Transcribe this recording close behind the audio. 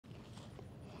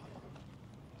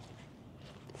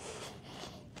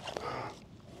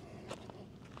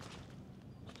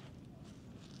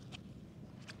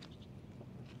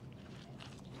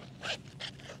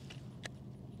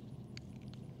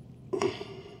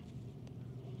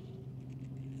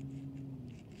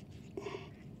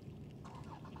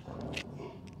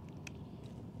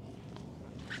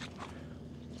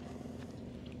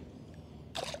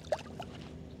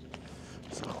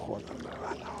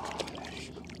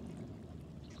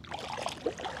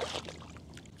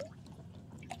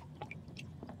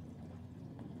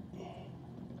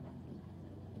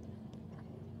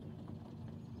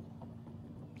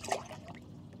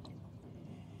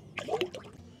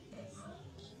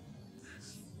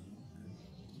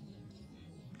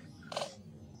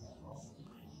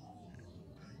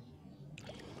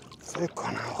فکر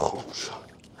کنم خوب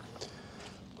شد.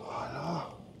 حالا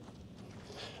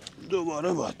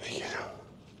دوباره باید بگیرم.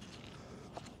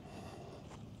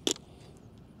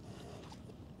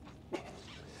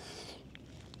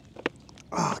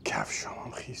 کفشم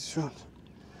هم خیس شد،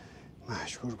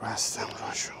 مجبور بستم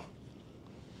راشو.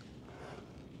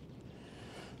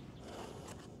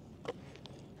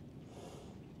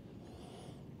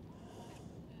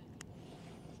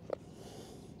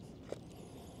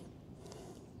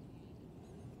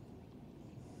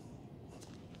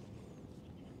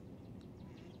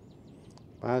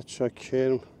 بچه ها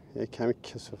کرم یک کمی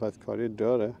کثافت کاری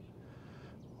داره،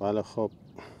 ولی خب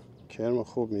کرم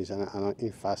خوب میزنه. الان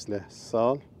این فصل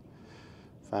سال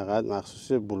فقط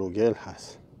مخصوص بلوگل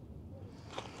هست،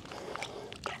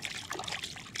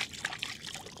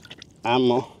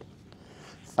 اما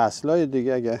فصلهای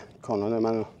دیگه اگه کانال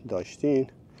منو داشتین،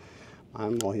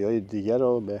 من ماهی‌های دیگه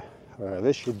رو به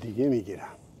روش دیگه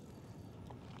میگیرم.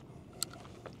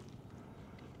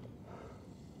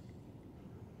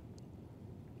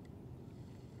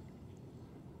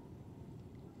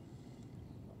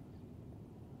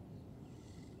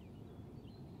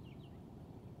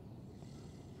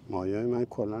 ماهی‌های من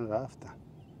کلا رفتن.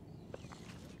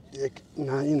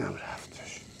 نه اینم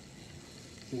رفتش،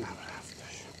 اینم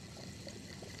رفتش.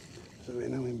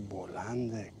 ببینم این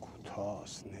بلنده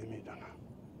کوتاست، نمیدونم.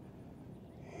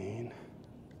 این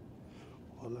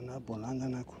حالا نه بلنده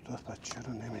نه کوتاست، پس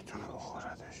چرا نمیتونه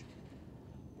بخوردش؟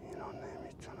 اینو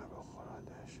نمیتونه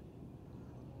بخوردش.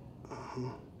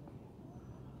 آها،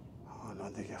 حالا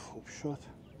دیگه خوب شد.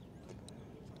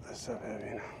 بذار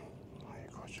ببینم ماهی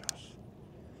کجاست.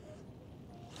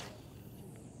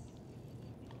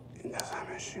 این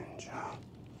دزمش اینجا.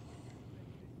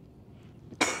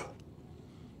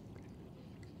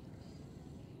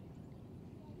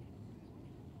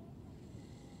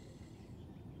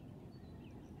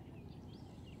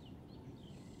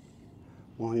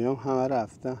 ماهی هم همه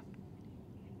رفتن.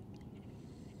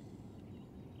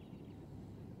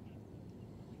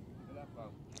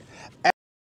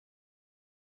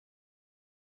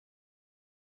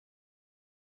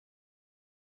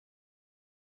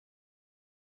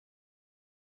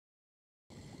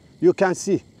 You can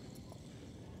see.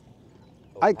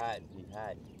 I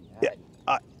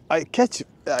catch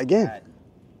again.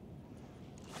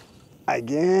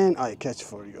 Again, I catch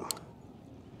for you.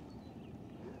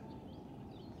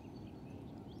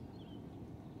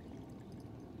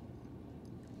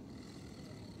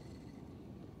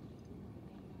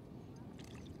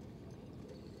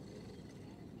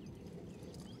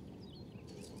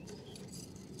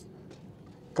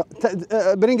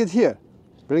 Bring it here.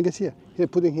 Bring it here. Here,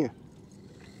 put it here.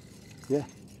 Yeah.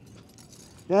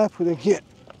 Yeah, put it here.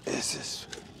 This is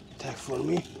take for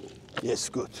me. Yes,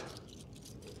 good.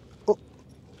 Oh,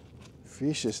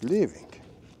 fish is leaving.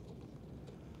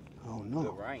 Oh no.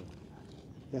 Good rain.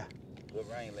 Yeah. Good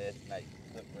rain last night.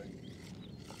 Good rain.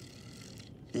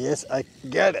 Yes, I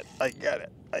got it. I got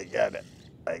it. I got it.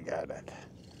 I got it.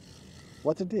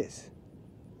 What it is?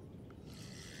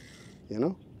 You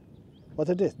know? What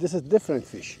it is? This is different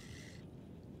fish.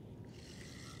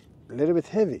 A little bit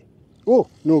heavy. Oh,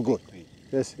 no good.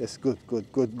 Yes, yes, good, good,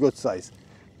 good, good size.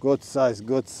 Good size,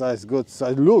 good size, good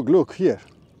size. Look, look here.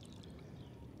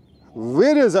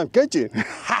 Where is I'm catching?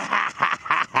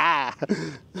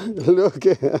 Look.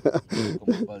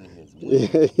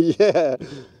 Yeah.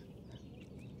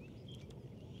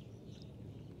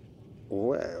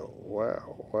 Wow, wow,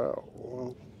 wow,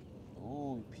 wow.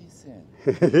 Ooh, peacing.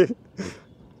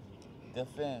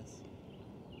 Defense.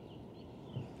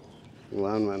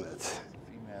 1 minute.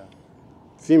 Female.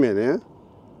 Female, yeah?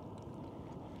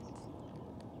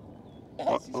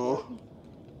 She's Oh.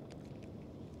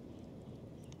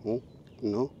 Oh,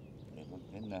 no.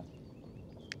 In there.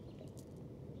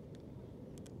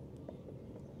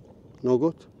 No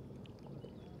good?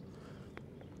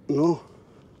 No.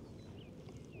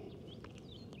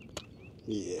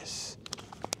 Yes.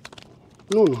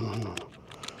 No, no, no, no, no.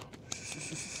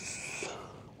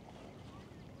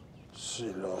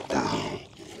 Slow down.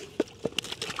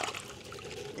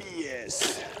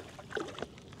 Yes.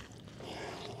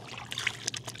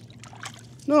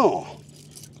 No.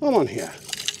 Come on here.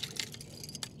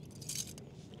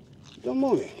 Don't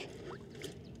move it.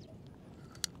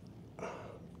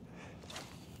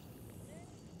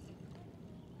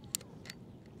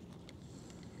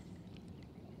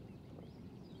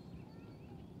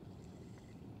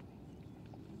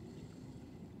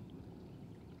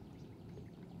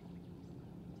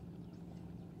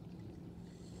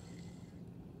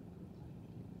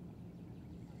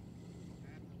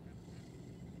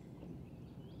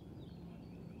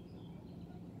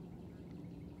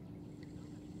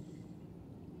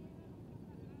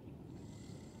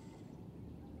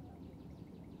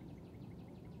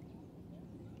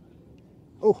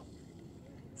 Oh,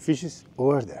 fish is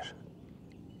over there.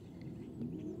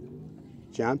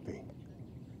 Jumping.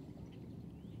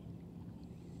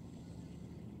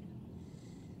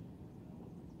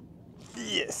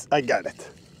 Yes, I got it.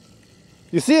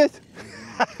 You see it?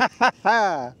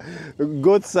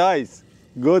 Good size.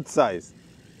 Good size.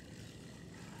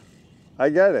 I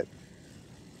got it.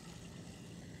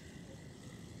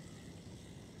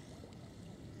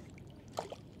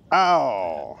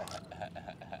 Oh.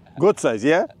 Good size,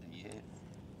 yeah? Yes.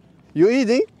 You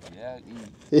eating? Yeah,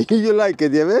 I eat. You like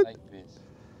it, yeah, man? Like fish.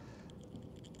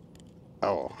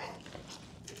 Oh.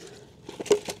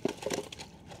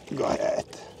 Go ahead.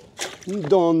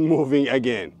 Don't moving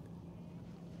again.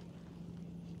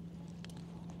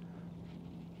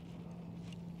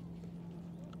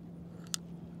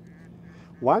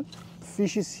 One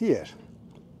fish is here.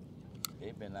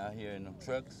 They've been out here in them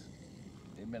trucks.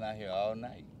 They've been out here all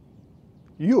night.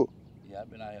 You? Yeah, I've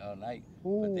been out here all night.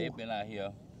 Ooh. But they've been out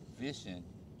here fishing.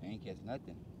 They ain't catch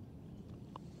nothing.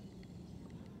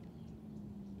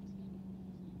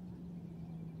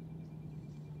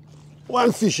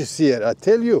 One fish is here, I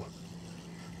tell you.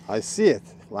 I see it.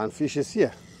 One fish is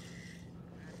here.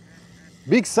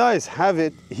 Big size have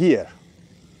it here.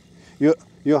 You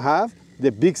have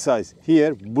the big size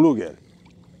here, bluegill.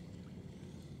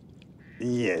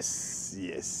 Yes,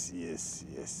 yes, yes,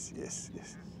 yes, yes,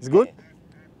 yes. It's good?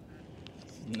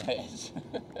 Nice.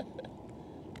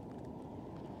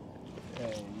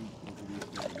 Hey,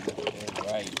 that's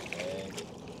right, man.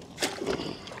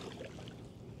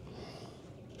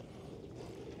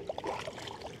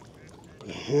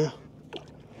 Yeah.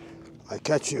 I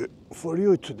catch you for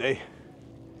you today.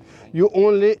 You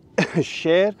only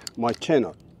share my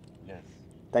channel. Yes.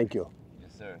 Thank you.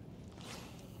 Yes, sir.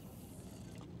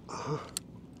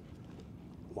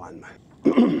 One man.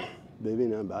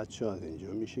 ببینم بچه ها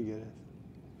اینجا میشه گرفت.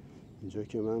 اینجا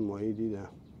که من ماهی دیدم.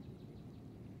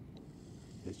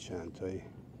 یه چند تایی.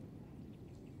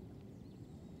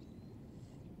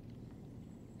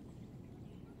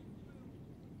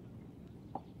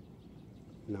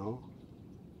 No?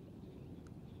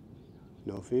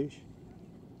 No fish?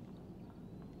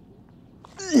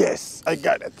 Yes, I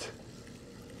got it.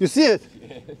 You see it?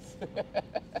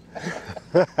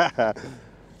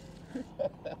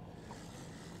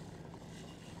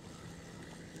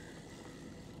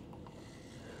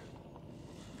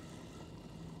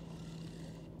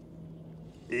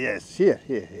 Yes. Yes,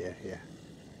 here.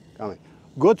 Coming.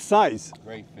 Good size.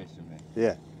 Great fisherman.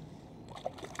 Yeah.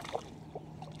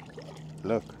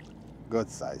 Look,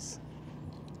 good size.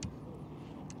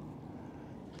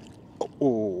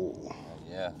 Oh,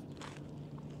 Yeah.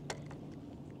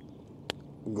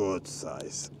 good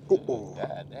size. Oh.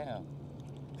 God damn.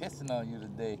 Pissing on you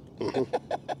today.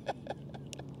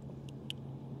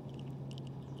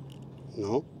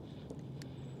 No?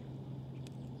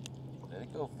 Let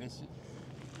it go, fish it.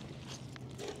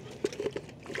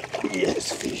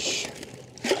 Yes, fish.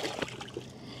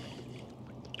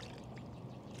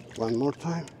 One more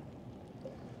time.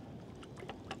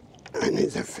 I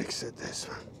need to fix it, this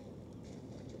one.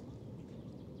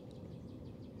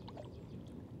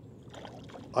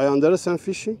 I understand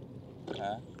fishing.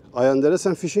 Huh? I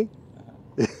understand fishing.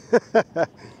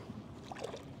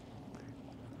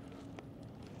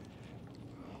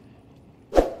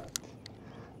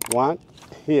 One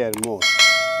here more.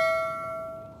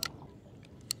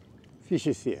 Fish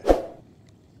is here.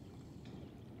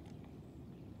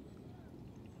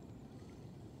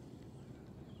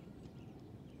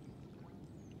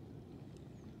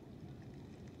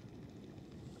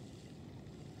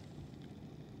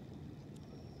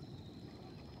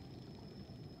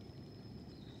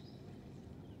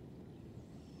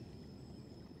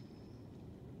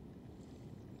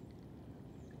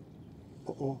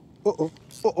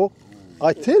 Uh-oh.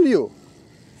 I tell you,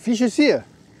 fish is here.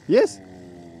 Yes?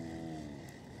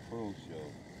 Full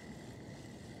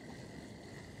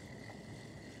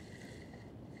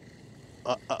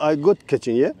show. I good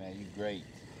catching, yeah? Man, you great.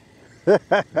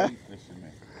 Great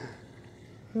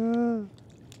fisherman.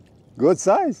 Good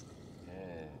size.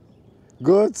 Yeah.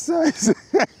 Good size.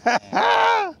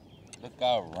 Look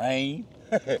out, rain.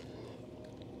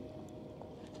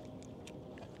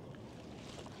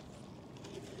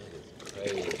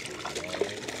 Crazy, man.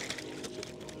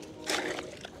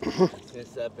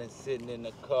 Since I've been sitting in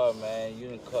the car, man, you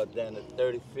done caught down to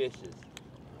 30 fishes.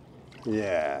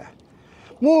 Yeah.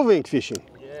 Moving fishing.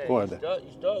 Yeah, Order.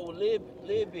 you start with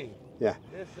Libby. Yeah.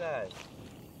 This side.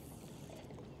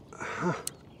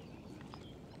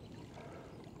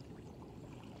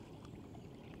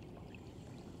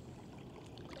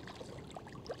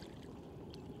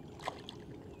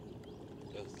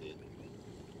 That's it.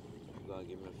 gonna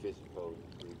give me a fishing pole.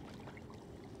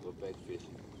 Go back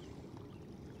fishing.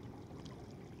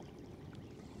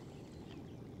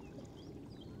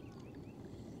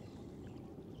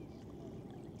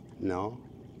 No.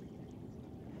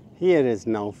 Here is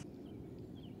no.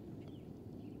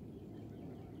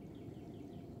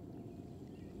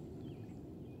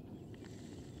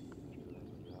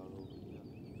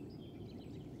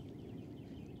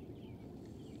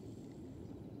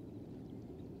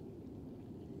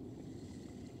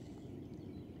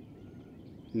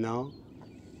 No.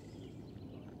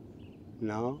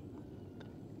 No.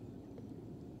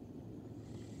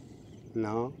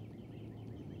 No.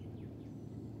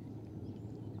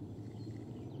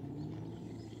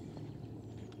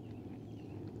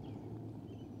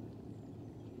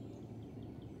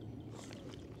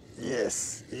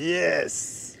 Yes,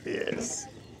 yes, yes.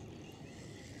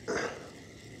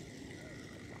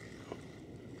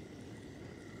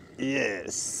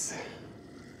 Yes.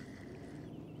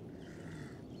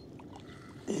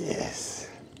 Yes.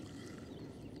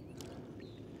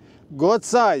 Good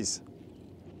size.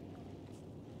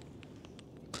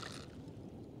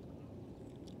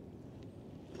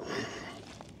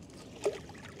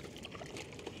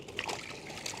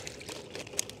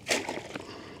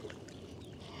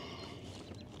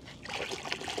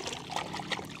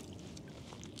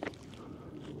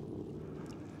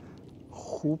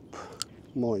 خوب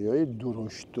مایای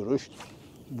درشت درشت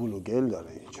بلوگل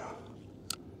داره اینجا.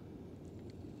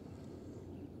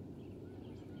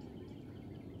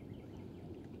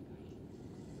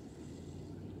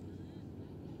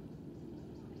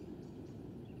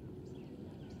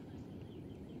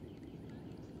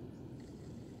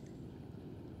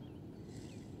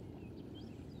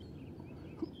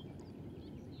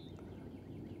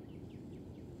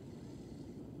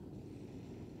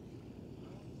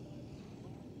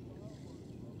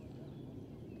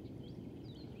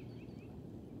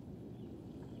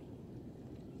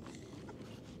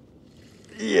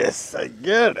 Yes, I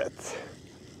get it.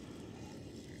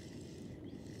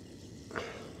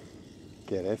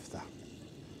 گرفتم.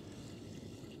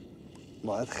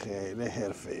 باید خیلی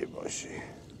حرفه‌ای باشی.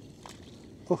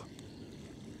 اوه.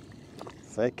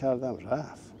 فکر کردم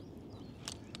رفت.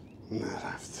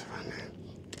 نرفت بله.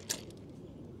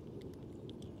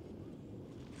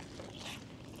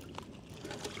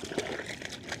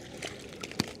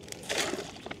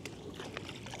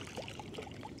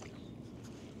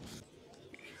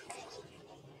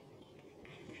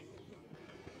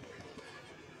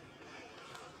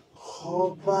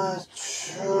 خب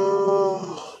بچه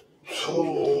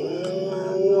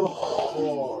تومن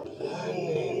خوردن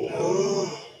اینا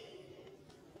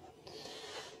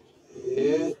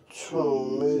یه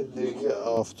تومه دیگه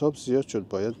آفتاب زیاد شد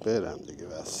باید برم دیگه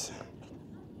بس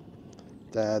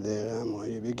 10 دقیقه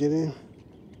ماهی بگیریم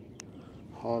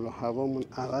حال و هوامون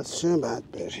عوض شه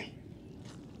بعد بریم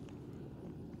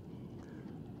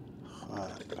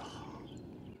خیلی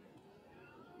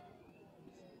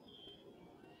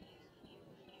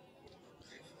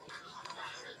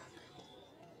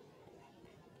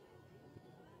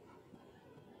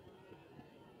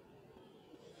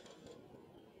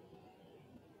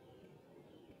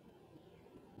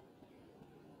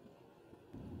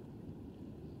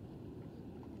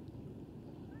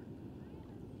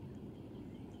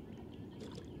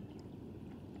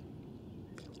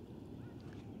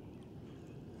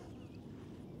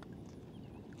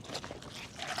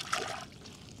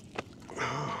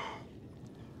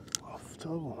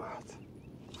آفتاب اومد